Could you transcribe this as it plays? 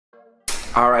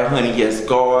Alright, honey, yes,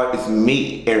 God, it's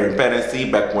me, Fantazii,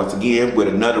 back once again with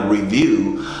another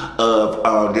review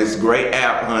of this great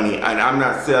app, honey. And I'm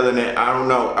not selling it, I don't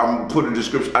know, I'm putting a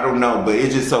description, I don't know, but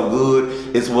it's just so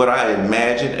good. It's what I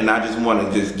imagined, and I just want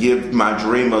to just give my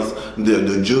dreamers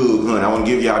the jug, honey. I want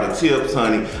to give y'all the tips,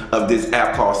 honey, of this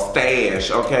app called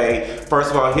Stash, okay?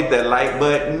 First of all, hit that like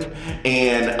button,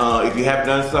 and if you haven't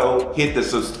done so, hit the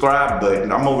subscribe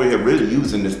button. I'm over here really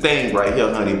using this thing right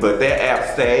here, honey, but that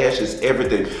app Stash is everything.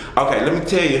 Okay, let me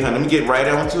tell you, honey, let me get right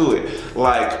onto it.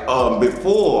 Like,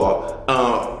 before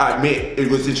it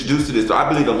was introduced to this, so I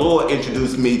believe the Lord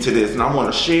introduced me to this, and I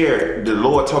want to share, the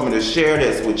Lord told me to share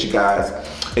this with you guys.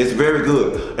 It's very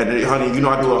good. And honey, you know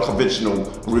I do unconventional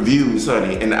reviews,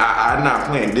 honey, and I'm not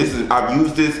playing. I've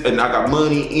used this and I got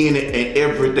money in it and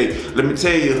everything. Let me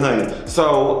tell you, honey.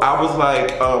 So I was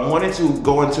like, wanting to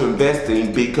go into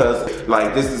investing because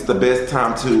like this is the best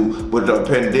time to, with the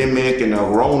pandemic and the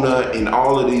Rona and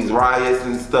all of these riots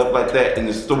and stuff like that in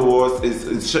the stores,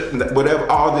 it's whatever,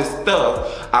 all this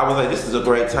stuff. I was like, this is a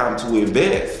great time to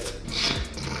invest.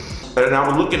 And I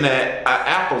was looking at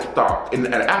Apple stock, and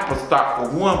an Apple stock for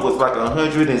one was like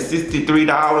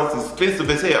 $163, expensive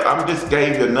as hell. I just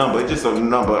gave you a number, it's just a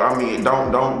number. I mean,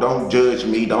 don't judge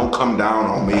me, don't come down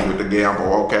on me with the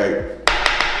gamble, okay?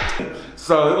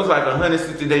 So it was like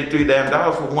 $163 damn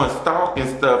for one stock and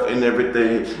stuff and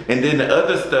everything. And then the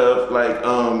other stuff, like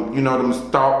you know, them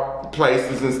stock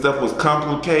places and stuff was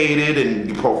complicated,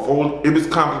 and it was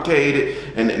complicated,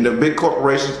 and the big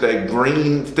corporations, that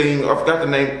green thing, I forgot the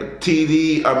name,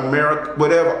 TV America,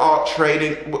 whatever, alt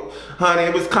trading, honey,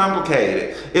 it was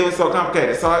complicated. It was so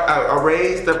complicated. So I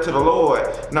raised up to the Lord,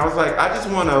 and I was like, I just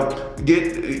want to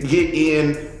get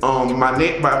in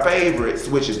my favorites,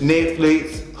 which is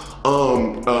Netflix,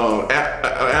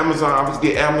 Amazon. I was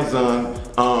get Amazon,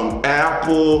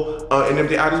 Apple, and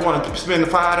everything. I just want to spend the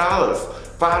 $5,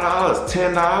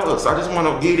 $10. I just want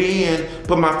to get in,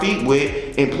 put my feet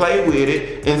wet, and play with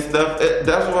it and stuff.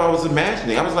 That's what I was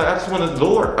imagining. I was like, I just want to,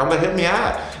 Lord, I'm like, help me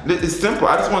out. It's simple.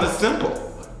 I just want it simple.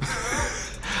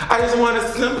 I just want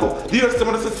it simple. Do you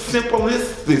understand what it's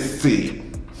simplicity?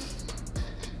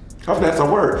 I hope that's a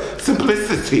word.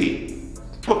 Simplicity.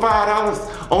 Put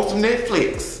 $5 on some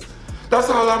Netflix. That's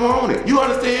all I wanted. You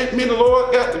understand? Me and the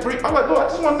Lord got the brief. I'm like, Lord, I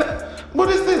just want that. What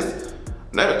is this?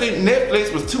 I think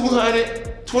Netflix was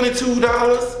 $222. Oh,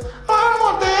 I don't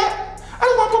want that. I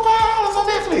just want to put $5 on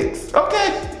Netflix. Okay?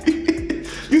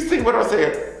 You see what I'm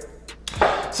saying?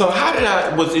 So how did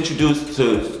I was introduced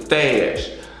to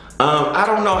Stash? I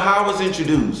don't know how I was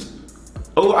introduced.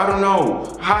 Oh, I don't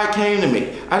know how it came to me.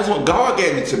 I just want, God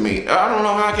gave it to me. I don't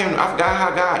know how it came to me. I forgot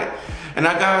how I got it. And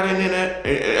I got in there,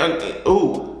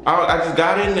 I just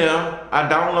got in there, I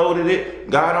downloaded it,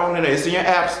 got on it, it's in your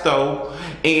app store,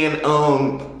 and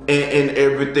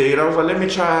everything. And I was like, let me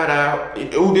try it out.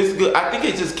 Oh, this is good. I think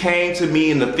it just came to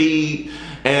me in the feed,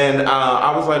 and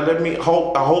I was like, I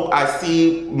hope I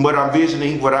see what I'm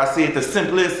visioning, what I said, the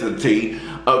simplicity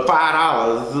of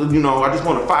 $5. You know, I just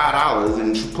wanted $5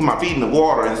 and put my feet in the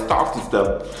water and stocks and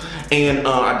stuff. And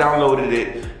I downloaded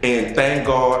it, and thank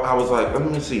God, I was like, let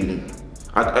me see.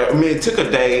 I mean, it took a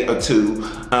day or two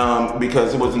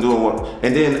because it wasn't doing what.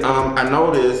 And then I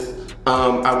noticed,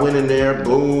 I went in there,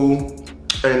 boom,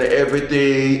 and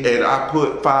everything, and I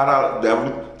put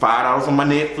 $5 on my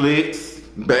Netflix.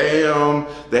 Bam,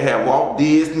 they had Walt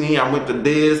Disney. I went to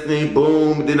Disney,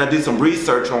 boom. Then I did some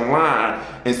research online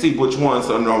and see which ones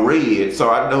I read. So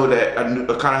I know that I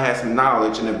kind of had some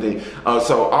knowledge and everything.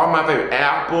 So all my favorite,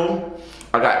 Apple,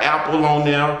 I got Apple on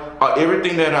there.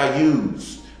 Everything that I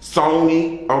use.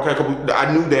 Sony, okay,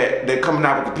 I knew that they're coming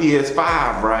out with the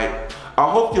PS5, right? I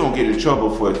hope you don't get in trouble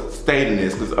for stating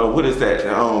this, because what is that?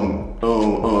 Stalk,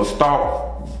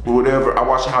 whatever. I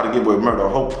watched How to Get Away with Murder. I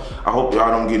hope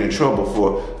y'all don't get in trouble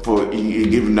for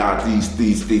giving out these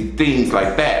things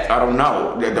like that. I don't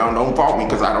know. Don't fault me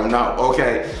because I don't know.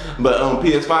 Okay, but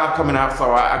PS5 coming out,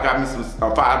 so I got me some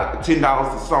 $10 to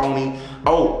Sony.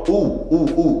 Oh,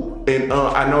 and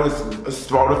I noticed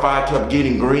Spotify kept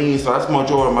getting green, so that's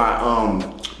majority of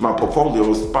my portfolio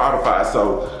was Spotify,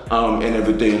 so and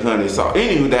everything, honey. So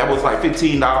anyway, that was like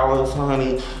 $15,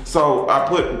 honey. So I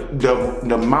put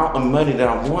the amount of money that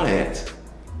I wanted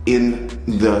in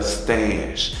the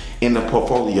stash, in the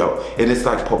portfolio. And it's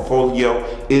like portfolio,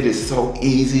 it is so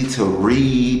easy to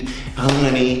read,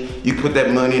 honey. You put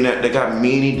that money in there, they got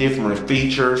many different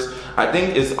features. I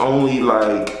think it's only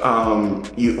like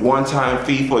one-time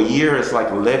fee for a year. It's like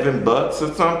 11 bucks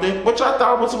or something, which I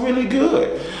thought was really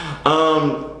good.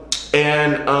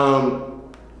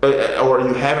 or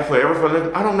you have it forever for a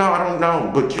living. I don't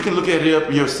know, but you can look at it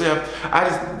up yourself. I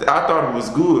thought it was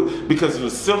good because it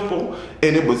was simple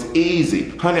and it was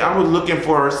easy. Honey, I was looking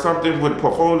for something with a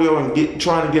portfolio and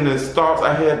trying to get into stocks.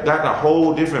 I had gotten a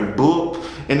whole different book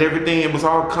and everything. It was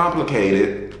all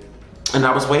complicated. And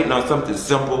I was waiting on something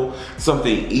simple,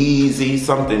 something easy,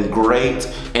 something great,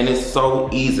 and it's so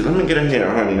easy. Let me get in here,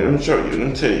 honey. Let me show you. Let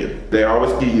me tell you. They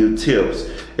always give you tips.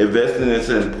 Investing is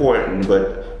important,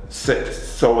 but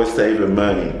so is saving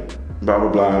money. Blah blah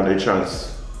blah. They trying to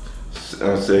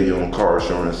sell you on car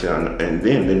insurance, and then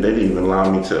they didn't even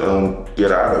allow me to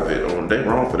get out of it. Oh, they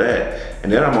wrong for that.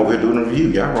 And then I'm over here doing a review.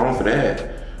 Y'all wrong for that.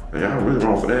 Y'all really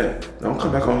wrong for that. Don't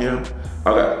come back on here.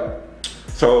 Okay.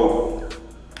 So.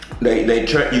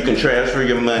 You can transfer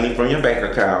your money from your bank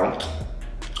account,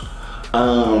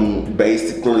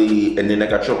 basically, and then they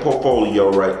got your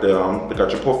portfolio right there. They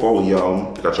got your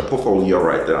portfolio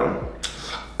right there.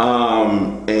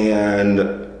 And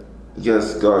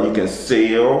yes, God, you can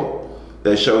sell.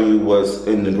 They show you what's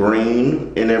in the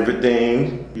green and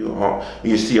everything.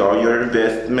 You see all your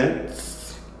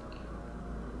investments.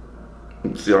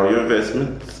 You see all your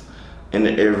investments and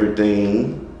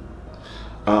everything.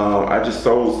 I just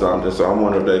sold something, so I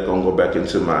wonder if they're gonna go back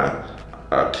into my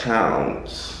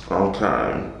accounts.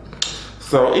 Okay.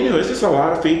 So anyway, it's just a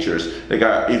lot of features. They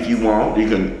got, if you want, you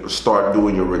can start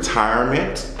doing your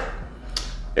retirement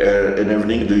and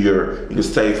everything. You can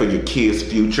save for your kids'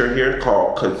 future here,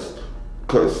 called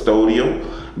custodial.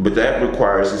 But that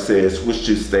requires, it says, switch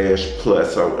to Stash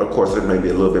Plus. So of course it may be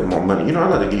a little bit more money. You know, I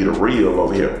like to give you the real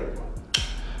over here.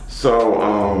 So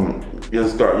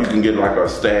you can get like a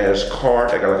stash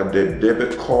card. I got like a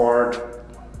debit card.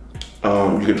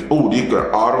 You can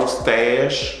auto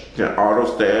stash. You can auto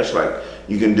stash, like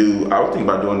you can do. I was thinking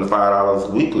about doing the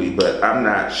 $5 weekly, but I'm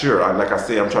not sure. Like I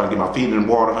said, I'm trying to get my feet in the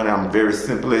water, honey. I'm very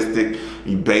simplistic,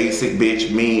 you basic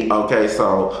bitch me. Okay,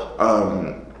 so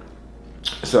I'll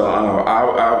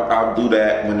do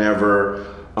that whenever.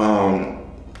 And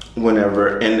let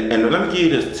me give you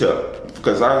this tip.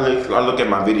 Because I look at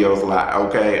my videos a lot,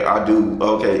 okay? I do,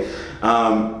 okay.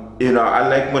 You know, I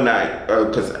like when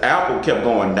because Apple kept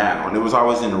going down. It was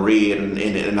always in the red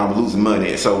and I was losing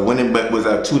money. So when it was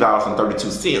at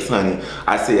 $2.32, honey,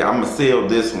 I said, I'm gonna sell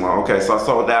this one, okay? So I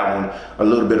sold that one, a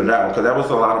little bit of that one, because that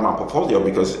was a lot of my portfolio,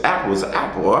 because Apple was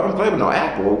Apple. I don't play with no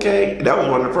Apple, okay? That was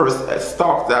one of the first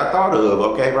stocks that I thought of,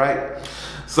 okay, right?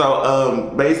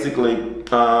 So basically,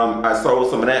 I sold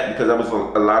some of that because that was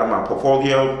a lot of my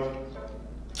portfolio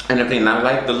and everything. And I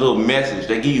like the little message.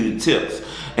 They give you tips.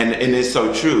 And it's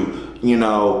so true. You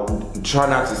know, try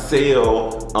not to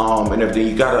sell and everything.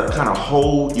 You gotta kind of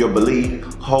hold your belief,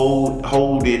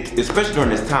 hold it, especially during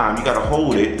this time. You gotta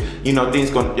hold it. You know, I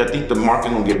think the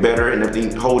market gonna get better and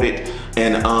everything. Hold it,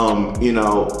 and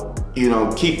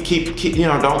keep, you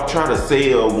know, don't try to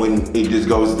sell when it just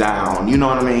goes down. You know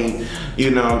what I mean?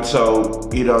 You know, so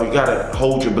you gotta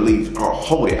hold your belief or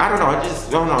hold it. I don't know.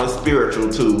 It's spiritual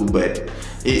too, but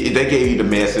they gave you the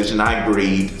message, and I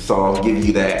agreed. So I'll give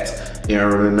you that. You know,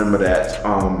 remember that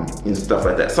and stuff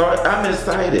like that. So I'm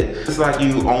excited. It's like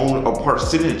you own a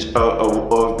percentage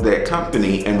of that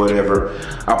company and whatever.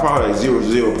 I probably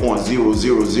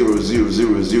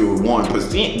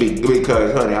 0.0000001%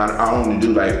 because, honey, I only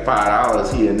do like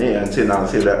 $5 here and there and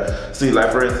 $10 here and there. See,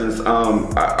 like for instance, I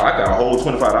got a whole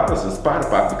 $25 in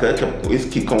Spotify because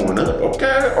it keep going up.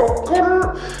 Okay,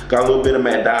 got a little bit of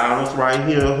McDonald's right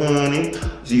here, honey.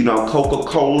 You know,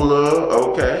 Coca-Cola,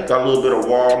 okay. Got a little bit of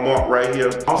Walmart right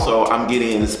here. Also, I'm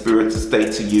getting in the spirit to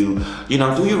state to you, you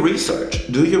know, do your research.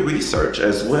 Do your research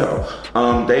as well.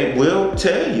 They will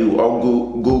tell you on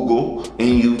Google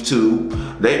and YouTube,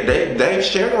 they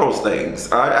share those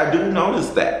things. I do notice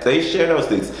that. They share those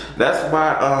things. That's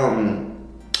why,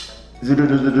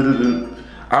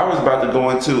 I was about to go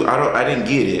into, I didn't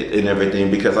get it and everything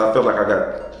because I felt like I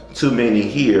got too many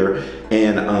here,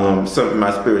 and something in my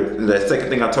spirit. That second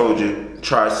thing I told you,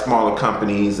 try smaller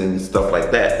companies and stuff like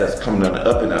that. That's coming on the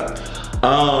up and up.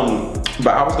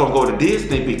 But I was gonna go to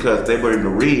Disney because they were in the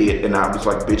red, and I was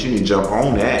like, bitch, you need to jump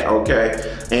on that, okay?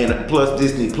 And plus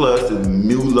Disney Plus and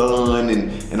Mulan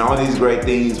and all these great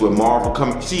things with Marvel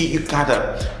come. See, you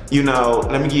gotta, you know,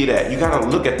 let me give you that. You gotta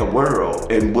look at the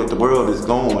world and what the world is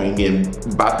going and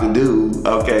about to do,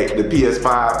 okay? The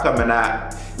PS5 coming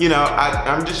out. You know,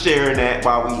 I'm just sharing that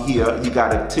while we here. You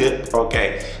got a tip,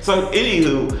 okay? So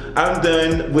anywho, I'm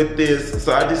done with this.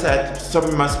 So I just had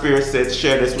something in my spirit said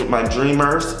share this with my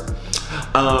dreamers.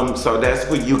 So that's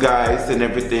for you guys and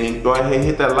everything. Go ahead and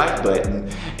hit that like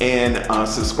button and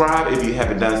subscribe if you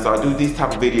haven't done so. I do these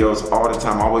type of videos all the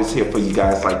time. I'm always here for you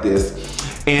guys like this.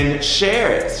 And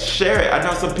share it, share it. I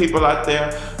know some people out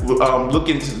there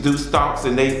looking to do stocks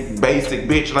and they basic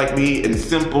bitch like me and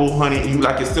simple, honey. You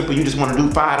like it simple, you just want to do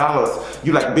 $5.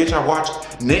 You like, bitch, I watch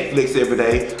Netflix every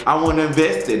day. I want to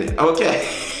invest in it, okay?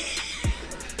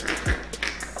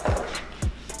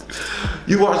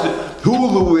 You watch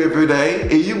Hulu every day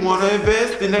and you want to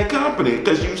invest in that company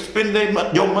because you spend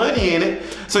your money in it,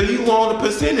 so you want a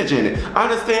percentage in it. I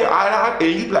understand,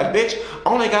 and you be like, bitch, I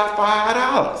only got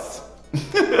 $5.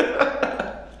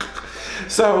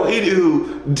 So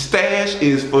anywho, stash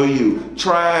is for you.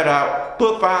 Try it out,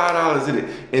 put $5 in it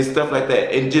and stuff like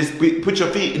that, and just put your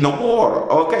feet in the water,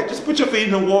 okay? Just put your feet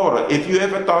in the water if you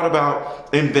ever thought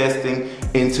about investing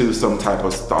into some type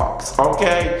of stocks,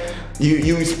 okay?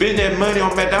 You spend that money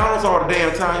on McDonald's all the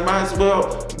damn time, you might as well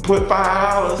put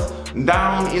 $5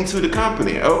 down into the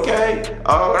company, okay?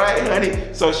 All right,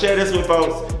 honey. So share this with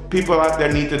folks. People out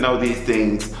there need to know these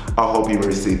things. I hope you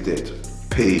received it.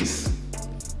 Peace.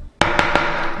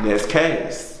 Next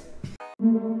case.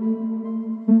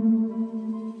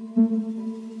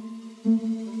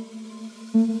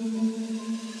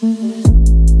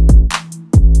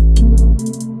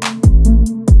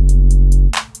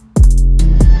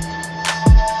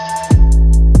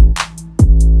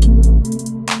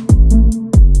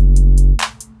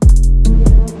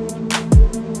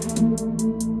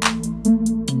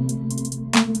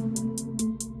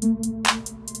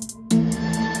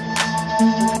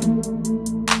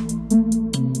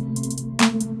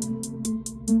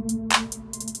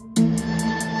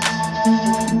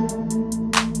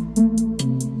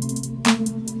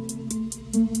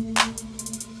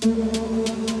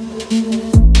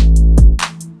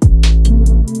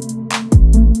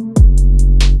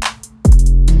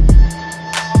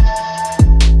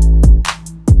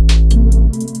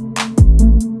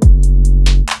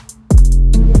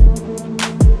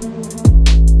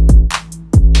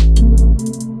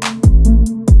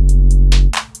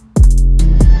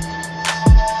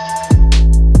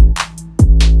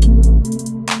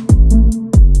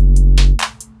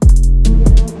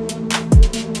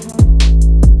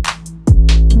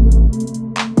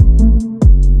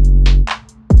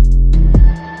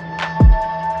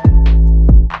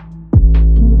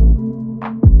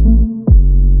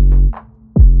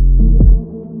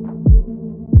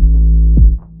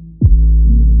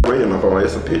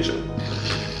 It's a picture.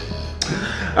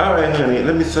 All right, honey.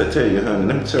 Let me tell you, honey.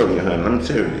 Let me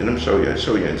show you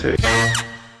and tell you.